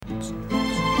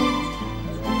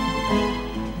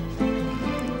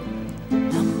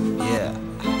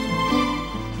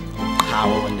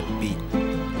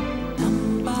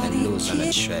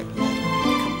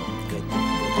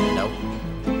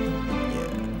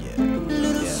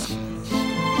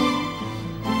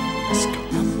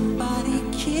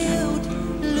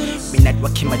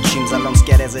my dreams along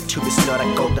scared as a to be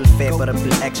slaughtered. Golden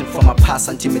favorable action for my past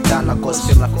until me down. I go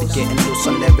film like getting loose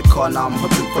on every corner. I'm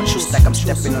hoping for truth like I'm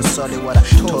stepping on solid water.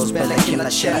 Toes belly in a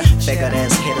shit. Figured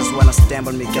ass haters wanna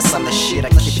stumble me. Guess I'm the shit. I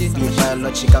keep it being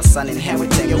biological, son in hand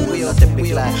with tangle wheel, not the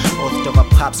big lie. Oath over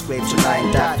pop scrape to lie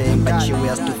and die. Thing but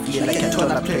curious to feel like a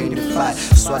toddler playing the fire.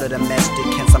 Swallow the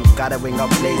matchstick and some gathering of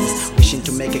blazes. Wishing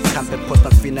to make a camp and put my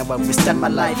feet where we start my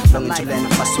life. Longing to learn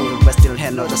if my soul but still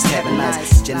here, not just having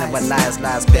eyes. Generalize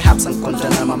lies, perhaps I'm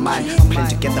content on my mind. Plan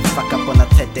to get the fuck up on the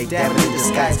third day, devil in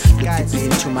disguise. Look deeply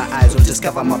into my eyes, will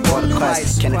discover my border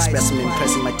cries. Can't express them,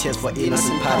 impressing my tears for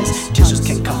innocent parties. Teachers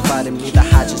can confide in me, the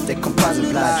hatches they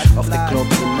comprising blood of the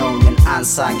globally known and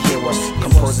unsung heroes.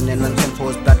 Composing an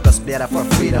uncomposed blood cause better for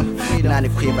freedom.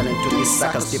 Non-equivalent to these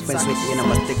suckers, difference within them,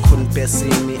 but they couldn't bear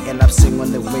seeing me elapsing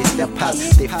on the waste their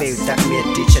past. They failed, that me a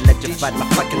ditch, electrified my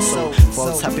fucking soul.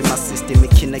 Falls up in my system,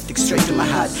 it connected straight to my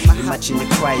heart. Imagine the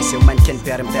cries, your man can't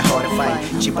bear them, they're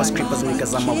horrifying. Cheapest creepers,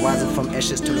 niggas, I'm a rising from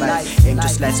ashes to life. Aim to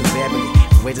slice of verbally,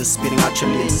 waiting, spitting out your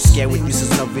limbs. Scared with this is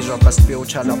no visual, but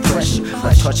spiritual oppression.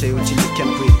 I torture you until you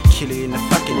can breathe, kill you in the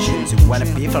fucking dreams. You wanna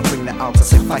beef, I'll bring the out, I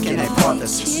say fucking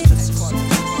hypothesis.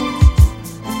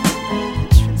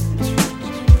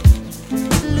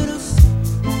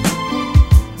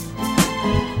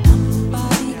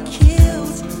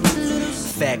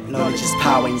 Fact, knowledge is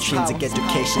power, intrinsic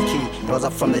education key. Rose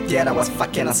up from the dead, I was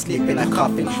fucking asleep in a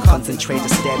coffin. Concentrated,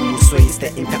 stable, sways the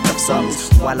impact of songs.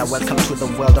 While I welcome to the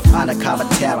world of undercover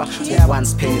terror. Who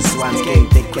once pays, once gain,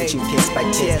 they quenching tears by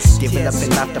tears.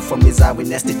 Developing laughter for misery, we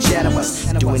nested generous.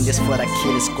 Doing this for the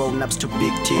kids, grown ups to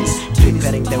big teens.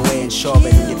 Preparing the way and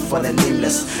shoveling it for the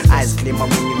limbless. Eyes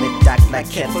glimmering in the dark like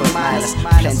cat for miles.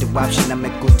 Plenty of option, I'm a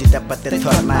good did up, but they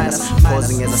thought minus.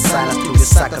 Posing as a silence to the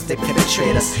suckers, they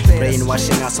perpetrators.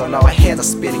 Brainwashing us, all our heads are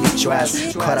spinning in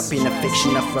dries. Caught up in a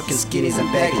fiction of rocking skinnies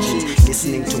and baggages.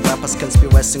 Listening to rappers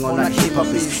conspiring on our hip-hop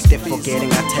is. They're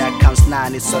forgetting our tag counts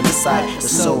 9, it's on the side. The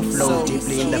soul flow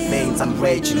deeply in the veins, I'm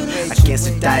raging. Against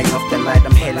the dying of the light,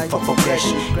 I'm heading for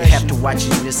progression. You have to watch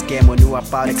in this game when you're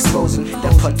about exposing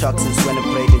the pot toxins when I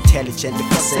braid intelligently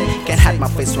forsake. Can't hide my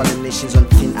face while the nations on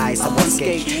thin ice, I won't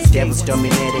skate. Devils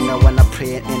dominating, I wanna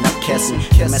pray and end up cursing.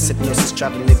 The massive news is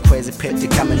traveling the crazy pit to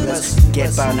come and lose.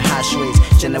 Get by on harsh ways.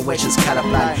 Generations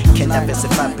colorblind, can't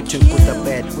diversify between good or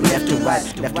bad. We left to right,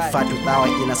 left to fight with our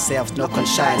inner selves, no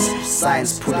conscience.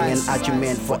 Science pulling an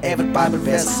argument for every Bible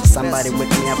verse. Somebody wake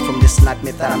me up from this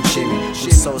nightmare that I'm chilling. I'm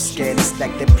so scared, it's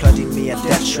like they're plotting me a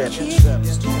death trap.